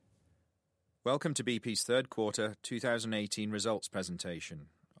Welcome to BP's third quarter 2018 results presentation.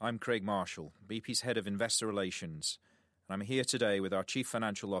 I'm Craig Marshall, BP's Head of Investor Relations, and I'm here today with our Chief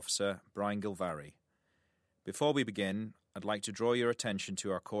Financial Officer, Brian Gilvary. Before we begin, I'd like to draw your attention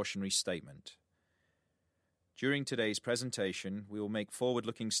to our cautionary statement. During today's presentation, we will make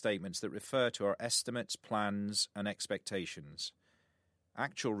forward-looking statements that refer to our estimates, plans, and expectations.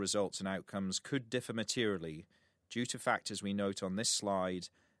 Actual results and outcomes could differ materially due to factors we note on this slide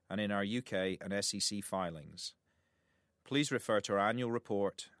and in our UK and SEC filings. Please refer to our annual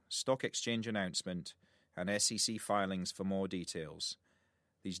report, stock exchange announcement, and SEC filings for more details.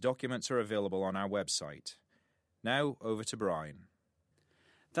 These documents are available on our website. Now, over to Brian.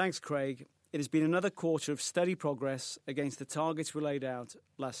 Thanks, Craig. It has been another quarter of steady progress against the targets we laid out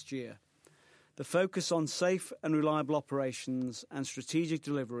last year. The focus on safe and reliable operations and strategic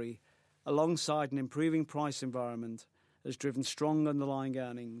delivery, alongside an improving price environment, has driven strong underlying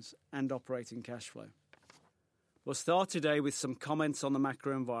earnings and operating cash flow. We'll start today with some comments on the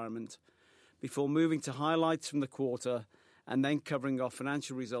macro environment before moving to highlights from the quarter and then covering our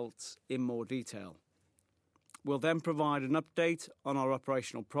financial results in more detail. We'll then provide an update on our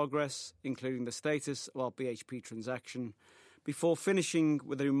operational progress, including the status of our BHP transaction, before finishing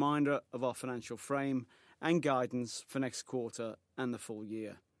with a reminder of our financial frame and guidance for next quarter and the full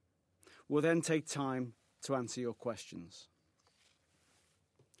year. We'll then take time to answer your questions.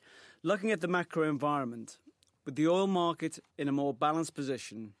 Looking at the macro environment, with the oil market in a more balanced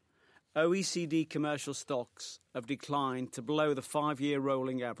position, OECD commercial stocks have declined to below the 5-year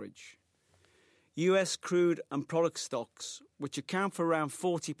rolling average. US crude and product stocks, which account for around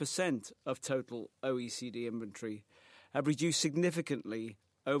 40% of total OECD inventory, have reduced significantly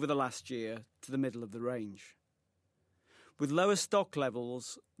over the last year to the middle of the range. With lower stock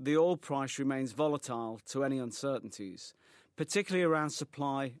levels, the oil price remains volatile to any uncertainties, particularly around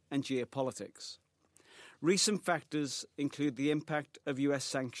supply and geopolitics. Recent factors include the impact of US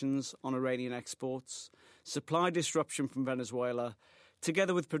sanctions on Iranian exports, supply disruption from Venezuela,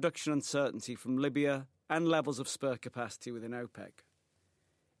 together with production uncertainty from Libya and levels of spare capacity within OPEC.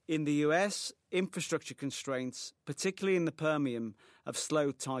 In the US, infrastructure constraints, particularly in the Permian, have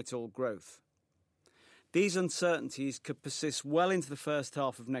slowed tight oil growth. These uncertainties could persist well into the first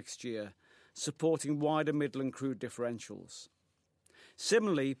half of next year, supporting wider Midland crude differentials.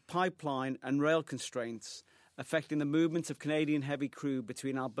 Similarly, pipeline and rail constraints affecting the movement of Canadian heavy crude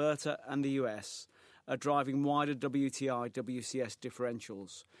between Alberta and the US are driving wider WTI-WCS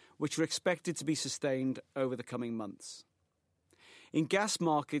differentials, which are expected to be sustained over the coming months. In gas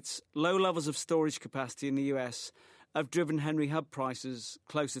markets, low levels of storage capacity in the US have driven Henry Hub prices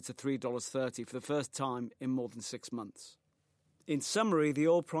closer to $3.30 for the first time in more than 6 months. In summary, the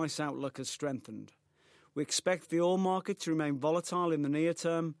oil price outlook has strengthened. We expect the oil market to remain volatile in the near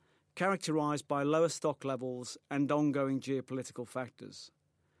term, characterised by lower stock levels and ongoing geopolitical factors.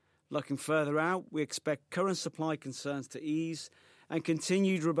 Looking further out, we expect current supply concerns to ease and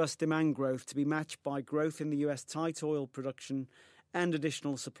continued robust demand growth to be matched by growth in the US tight oil production and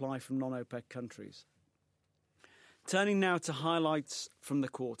additional supply from non-OPEC countries. Turning now to highlights from the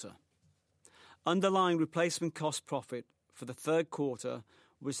quarter. Underlying replacement cost profit for the third quarter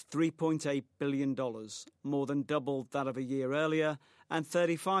was $3.8 billion, more than double that of a year earlier and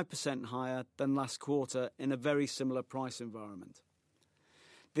 35% higher than last quarter in a very similar price environment.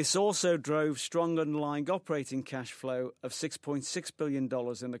 This also drove strong underlying operating cash flow of $6.6 billion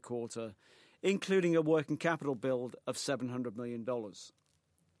in the quarter, including a working capital build of $700 million.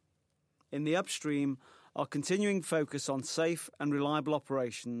 In the upstream, our continuing focus on safe and reliable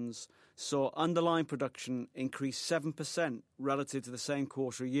operations saw underlying production increase 7% relative to the same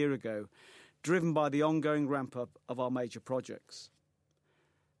quarter a year ago, driven by the ongoing ramp-up of our major projects.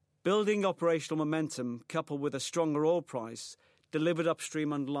 Building operational momentum coupled with a stronger oil price delivered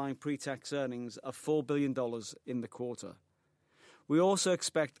upstream underlying pre-tax earnings of $4 billion in the quarter. We also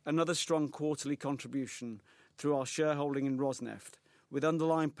expect another strong quarterly contribution through our shareholding in Rosneft, with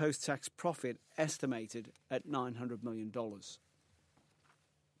underlying post-tax profit estimated at $900 million.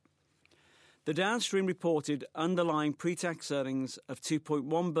 The downstream reported underlying pre-tax earnings of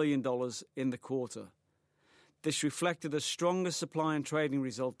 $2.1 billion in the quarter. This reflected a stronger supply and trading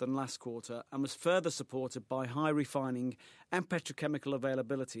result than last quarter and was further supported by high refining and petrochemical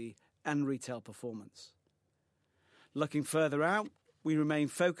availability and retail performance. Looking further out, we remain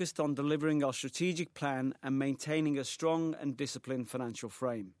focused on delivering our strategic plan and maintaining a strong and disciplined financial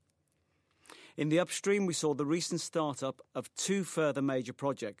frame. In the upstream, we saw the recent start-up of 2 further major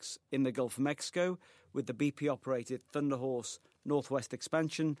projects in the Gulf of Mexico with the BP-operated Thunder Horse Northwest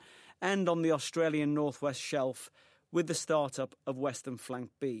expansion and on the Australian Northwest Shelf with the start-up of Western Flank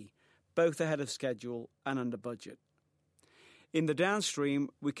B, both ahead of schedule and under budget. In the downstream,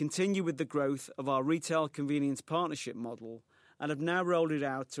 we continue with the growth of our retail convenience partnership model and have now rolled it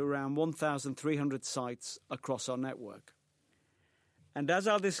out to around 1,300 sites across our network. And as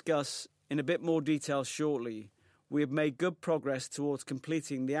I'll discuss in a bit more detail shortly, we have made good progress towards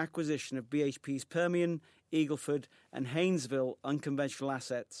completing the acquisition of BHP's Permian, Eagleford and Haynesville unconventional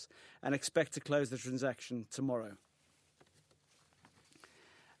assets and expect to close the transaction tomorrow.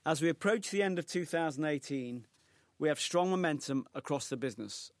 As we approach the end of 2018, we have strong momentum across the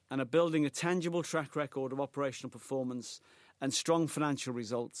business and are building a tangible track record of operational performance and strong financial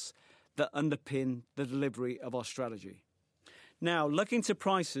results that underpin the delivery of our strategy. Now, looking to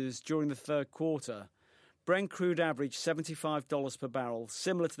prices during the third quarter, Brent crude averaged $75 per barrel,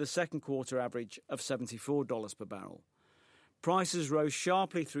 similar to the second quarter average of $74 per barrel. Prices rose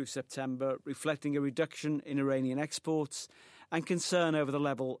sharply through September, reflecting a reduction in Iranian exports and concern over the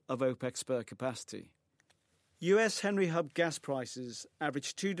level of OPEC spare capacity. US Henry Hub gas prices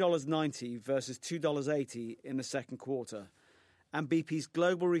averaged $2.90 versus $2.80 in the second quarter, and BP's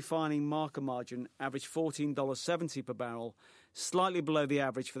global refining marker margin averaged $14.70 per barrel, slightly below the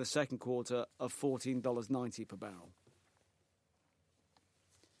average for the second quarter of $14.90 per barrel.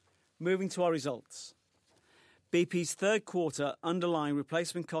 Moving to our results. BP's third quarter underlying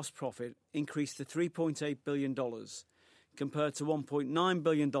replacement cost profit increased to $3.8 billion, compared to $1.9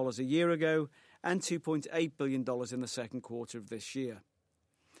 billion a year ago and $2.8 billion in the second quarter of this year.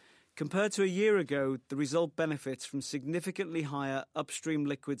 Compared to a year ago, the result benefits from significantly higher upstream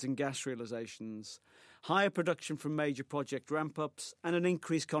liquids and gas realizations, higher production from major project ramp-ups, and an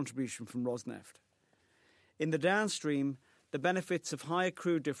increased contribution from Rosneft. In the downstream, the benefits of higher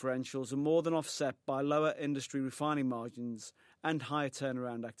crude differentials are more than offset by lower industry refining margins and higher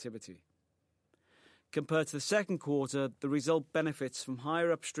turnaround activity. Compared to the second quarter, the result benefits from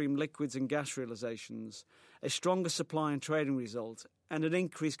higher upstream liquids and gas realizations, a stronger supply and trading result, and an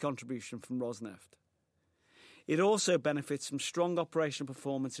increased contribution from Rosneft. It also benefits from strong operational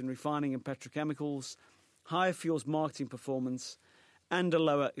performance in refining and petrochemicals, higher fuels marketing performance, and a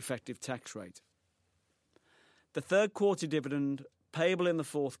lower effective tax rate. The third quarter dividend, payable in the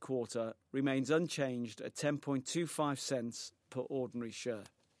fourth quarter, remains unchanged at 10.25 cents per ordinary share.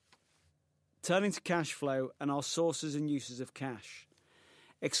 Turning to cash flow and our sources and uses of cash.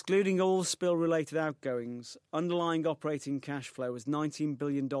 Excluding all spill-related outgoings, underlying operating cash flow was $19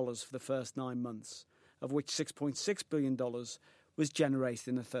 billion for the first 9 months, of which $6.6 billion was generated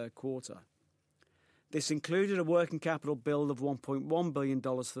in the third quarter. This included a working capital build of $1.1 billion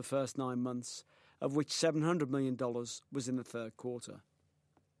for the first 9 months, of which $700 million was in the third quarter.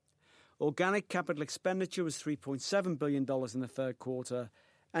 Organic capital expenditure was $3.7 billion in the third quarter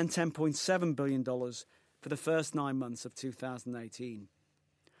and $10.7 billion for the first 9 months of 2018.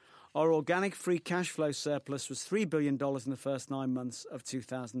 Our organic free cash flow surplus was $3 billion in the first 9 months of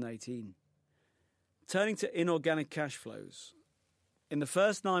 2018. Turning to inorganic cash flows. In the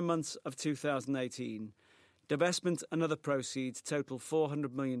first 9 months of 2018, divestment and other proceeds total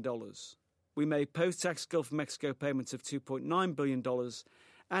 $400 million. We made post-tax Gulf of Mexico payments of $2.9 billion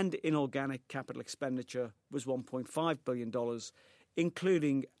and inorganic capital expenditure was $1.5 billion,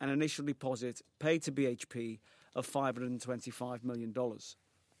 including an initial deposit paid to BHP of $525 million.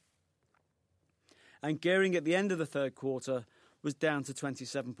 And gearing at the end of the third quarter was down to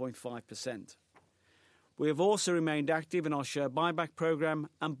 27.5%. We have also remained active in our share buyback programme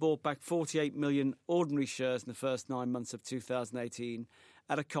and bought back 48 million ordinary shares in the first 9 months of 2018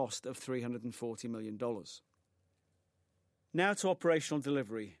 at a cost of $340 million. Now to operational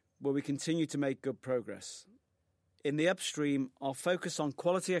delivery, where we continue to make good progress. In the upstream, our focus on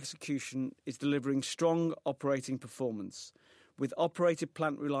quality execution is delivering strong operating performance, with operated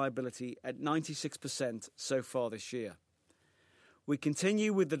plant reliability at 96% so far this year. We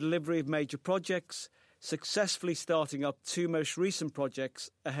continue with the delivery of major projects, successfully starting up 2 most recent projects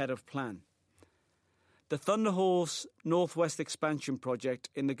ahead of plan. The Thunder Horse Northwest Expansion project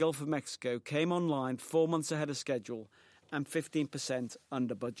in the Gulf of Mexico came online 4 months ahead of schedule and 15%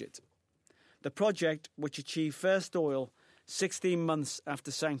 under budget. The project, which achieved first oil 16 months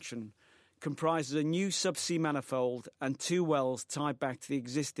after sanction, comprises a new subsea manifold and 2 wells tied back to the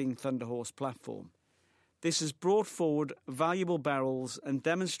existing Thunder Horse platform. This has brought forward valuable barrels and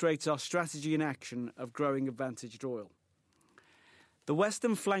demonstrates our strategy in action of growing advantaged oil. The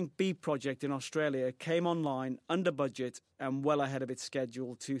Western Flank B project in Australia came online under budget and well ahead of its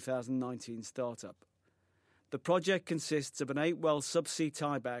scheduled 2019 startup. The project consists of an 8-well subsea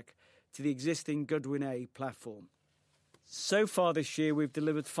tieback to the existing Goodwin A platform. So far this year, we've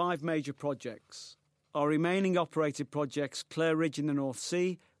delivered 5 major projects. Our remaining operated projects, Clare Ridge in the North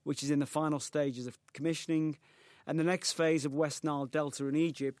Sea, which is in the final stages of commissioning, and the next phase of West Nile Delta in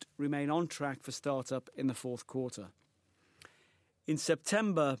Egypt remain on track for start-up in the fourth quarter. In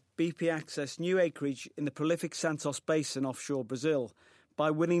September, BP accessed new acreage in the prolific Santos Basin offshore Brazil by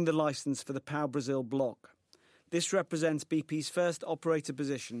winning the licence for the Pau Brazil block. This represents BP's first operator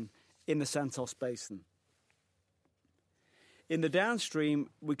position in the Santos Basin. In the downstream,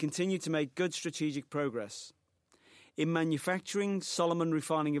 we continue to make good strategic progress. In manufacturing, Solomon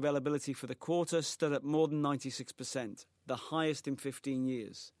refining availability for the quarter stood at more than 96%, the highest in 15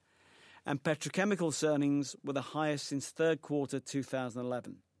 years. And petrochemicals earnings were the highest since third quarter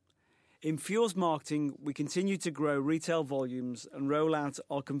 2011. In fuels marketing, we continue to grow retail volumes and roll out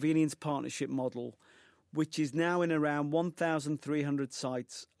our convenience partnership model, which is now in around 1,300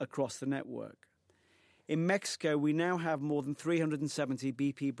 sites across the network. In Mexico, we now have more than 370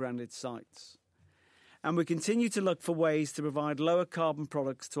 BP-branded sites. And we continue to look for ways to provide lower carbon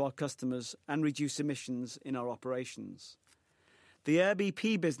products to our customers and reduce emissions in our operations. The Air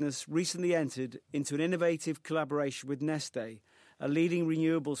BP business recently entered into an innovative collaboration with Neste, a leading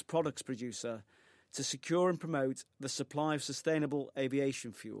renewables products producer, to secure and promote the supply of sustainable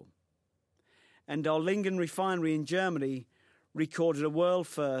aviation fuel. And our Lingen refinery in Germany recorded a world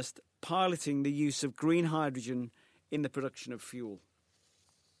first, piloting the use of green hydrogen in the production of fuel.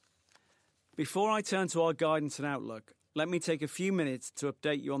 Before I turn to our guidance and outlook, let me take a few minutes to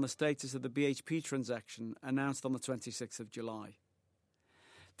update you on the status of the BHP transaction announced on the 26th of July.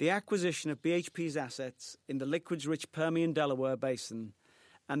 The acquisition of BHP's assets in the liquids-rich Permian Delaware Basin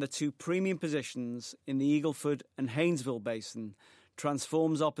and the two premium positions in the Eagleford and Haynesville Basin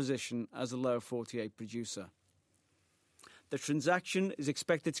transforms our position as a Lower 48 producer. The transaction is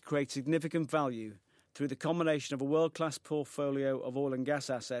expected to create significant value through the combination of a world-class portfolio of oil and gas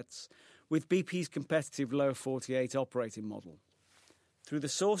assets with BP's competitive Lower 48 operating model. Through the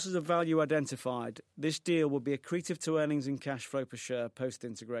sources of value identified, this deal will be accretive to earnings and cash flow per share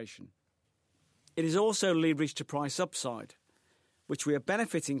post-integration. It is also leveraged to price upside, which we are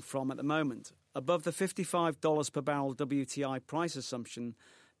benefiting from at the moment, above the $55 per barrel WTI price assumption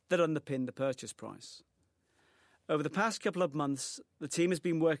that underpinned the purchase price. Over the past couple of months, the team has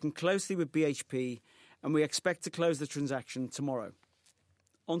been working closely with BHP, and we expect to close the transaction tomorrow.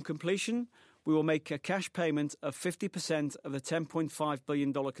 On completion, we will make a cash payment of 50% of the $10.5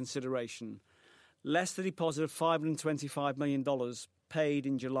 billion consideration, less the deposit of $525 million paid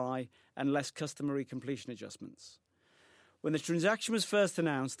in July and less customary completion adjustments. When the transaction was first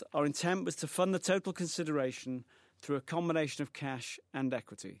announced, our intent was to fund the total consideration through a combination of cash and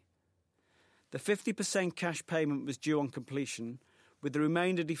equity. The 50% cash payment was due on completion, with the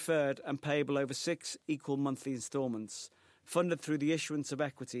remainder deferred and payable over 6 equal monthly instalments, funded through the issuance of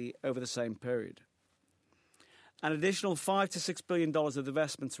equity over the same period. An additional $5 to $6 billion of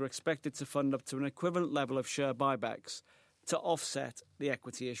investments were expected to fund up to an equivalent level of share buybacks to offset the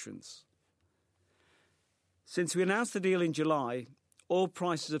equity issuance. Since we announced the deal in July, oil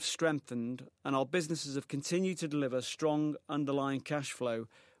prices have strengthened and our businesses have continued to deliver strong underlying cash flow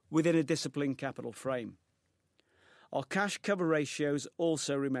within a disciplined capital frame. Our cash cover ratios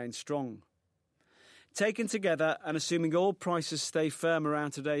also remain strong. Taken together and assuming oil prices stay firm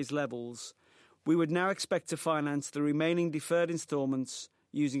around today's levels, we would now expect to finance the remaining deferred instalments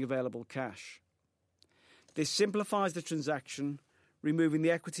using available cash. This simplifies the transaction, removing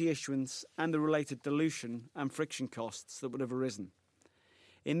the equity issuance and the related dilution and friction costs that would have arisen.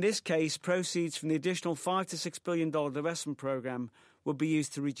 In this case, proceeds from the additional $5 to $6 billion divestment programme would be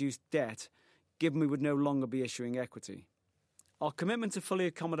used to reduce debt, given we would no longer be issuing equity. Our commitment to fully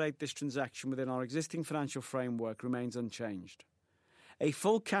accommodate this transaction within our existing financial framework remains unchanged. A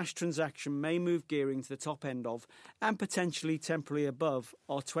full cash transaction may move gearing to the top end of, and potentially temporarily above,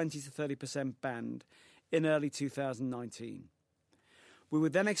 our 20 to 30% band in early 2019. We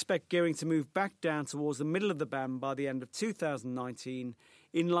would then expect gearing to move back down towards the middle of the band by the end of 2019,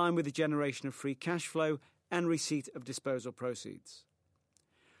 in line with the generation of free cash flow and receipt of disposal proceeds.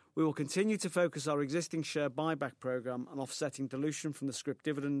 We will continue to focus our existing share buyback programme on offsetting dilution from the scrip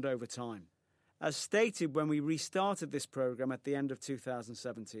dividend over time. As stated when we restarted this programme at the end of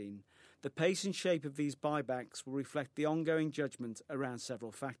 2017, the pace and shape of these buybacks will reflect the ongoing judgment around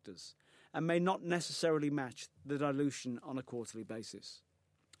several factors and may not necessarily match the dilution on a quarterly basis.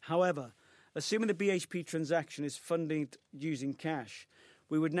 However, assuming the BHP transaction is funded using cash,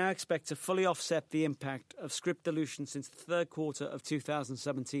 we would now expect to fully offset the impact of scrip dilution since the third quarter of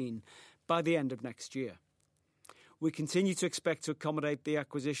 2017 by the end of next year. We continue to expect to accommodate the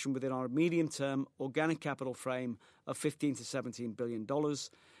acquisition within our medium-term organic capital frame of $15 to $17 billion,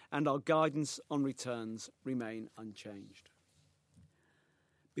 and our guidance on returns remain unchanged.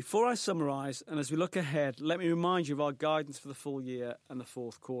 Before I summarise, and as we look ahead, let me remind you of our guidance for the full year and the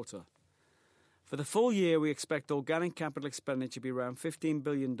fourth quarter. For the full year, we expect organic capital expenditure to be around $15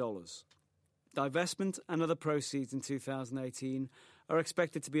 billion. Divestment and other proceeds in 2018 are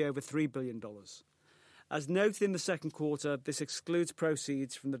expected to be over $3 billion. As noted in the second quarter, this excludes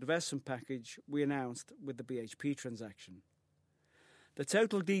proceeds from the divestment package we announced with the BHP transaction. The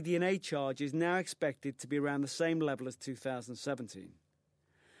total DD&A charge is now expected to be around the same level as 2017.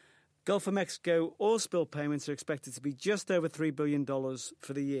 Gulf of Mexico oil spill payments are expected to be just over $3 billion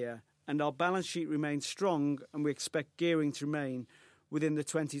for the year, and our balance sheet remains strong, and we expect gearing to remain within the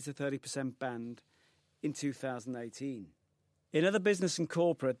 20 to 30% band in 2018. In other business and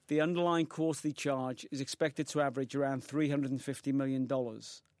corporate, the underlying quarterly charge is expected to average around $350 million.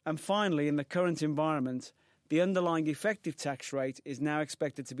 And finally, in the current environment, the underlying effective tax rate is now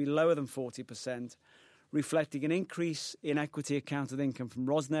expected to be lower than 40%, reflecting an increase in equity accounted income from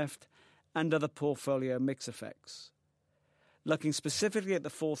Rosneft and other portfolio mix effects. Looking specifically at the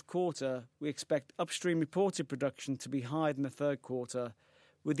fourth quarter, we expect upstream reported production to be higher than the third quarter,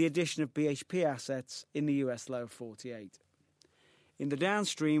 with the addition of BHP assets in the US Lower 48. In the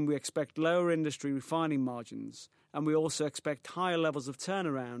downstream, we expect lower industry refining margins, and we also expect higher levels of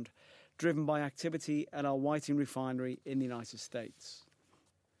turnaround driven by activity at our Whiting refinery in the United States.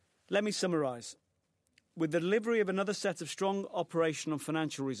 Let me summarise. With the delivery of another set of strong operational and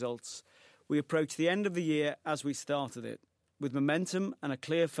financial results, we approach the end of the year as we started it, with momentum and a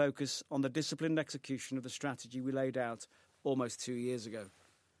clear focus on the disciplined execution of the strategy we laid out almost 2 years ago.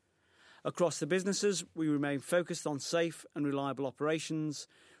 Across the businesses, we remain focused on safe and reliable operations,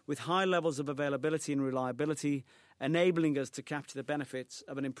 with high levels of availability and reliability, enabling us to capture the benefits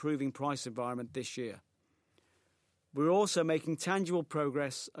of an improving price environment this year. We're also making tangible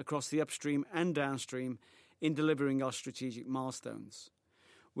progress across the upstream and downstream in delivering our strategic milestones.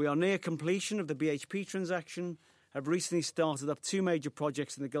 We are near completion of the BHP transaction, have recently started up 2 major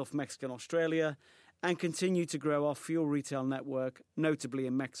projects in the Gulf of Mexico and Australia, and continue to grow our fuel retail network, notably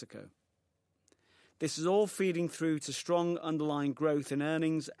in Mexico. This is all feeding through to strong underlying growth in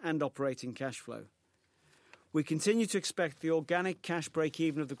earnings and operating cash flow. We continue to expect the organic cash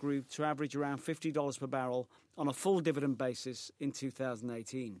break-even of the group to average around $50 per barrel on a full dividend basis in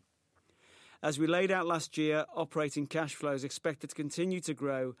 2018. As we laid out last year, operating cash flow is expected to continue to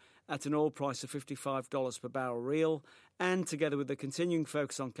grow at an oil price of $55 per barrel real, and together with the continuing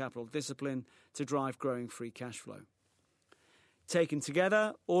focus on capital discipline to drive growing free cash flow. Taken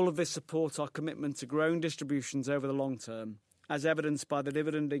together, all of this supports our commitment to growing distributions over the long term, as evidenced by the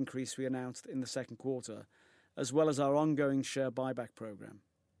dividend increase we announced in the second quarter, as well as our ongoing share buyback programme.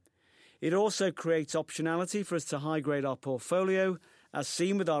 It also creates optionality for us to high-grade our portfolio, as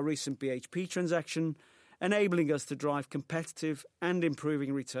seen with our recent BHP transaction, enabling us to drive competitive and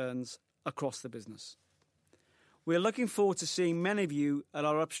improving returns across the business. We are looking forward to seeing many of you at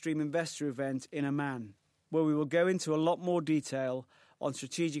our Upstream Investor event in Amman, where we will go into a lot more detail on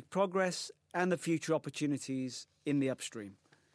strategic progress and the future opportunities in the upstream.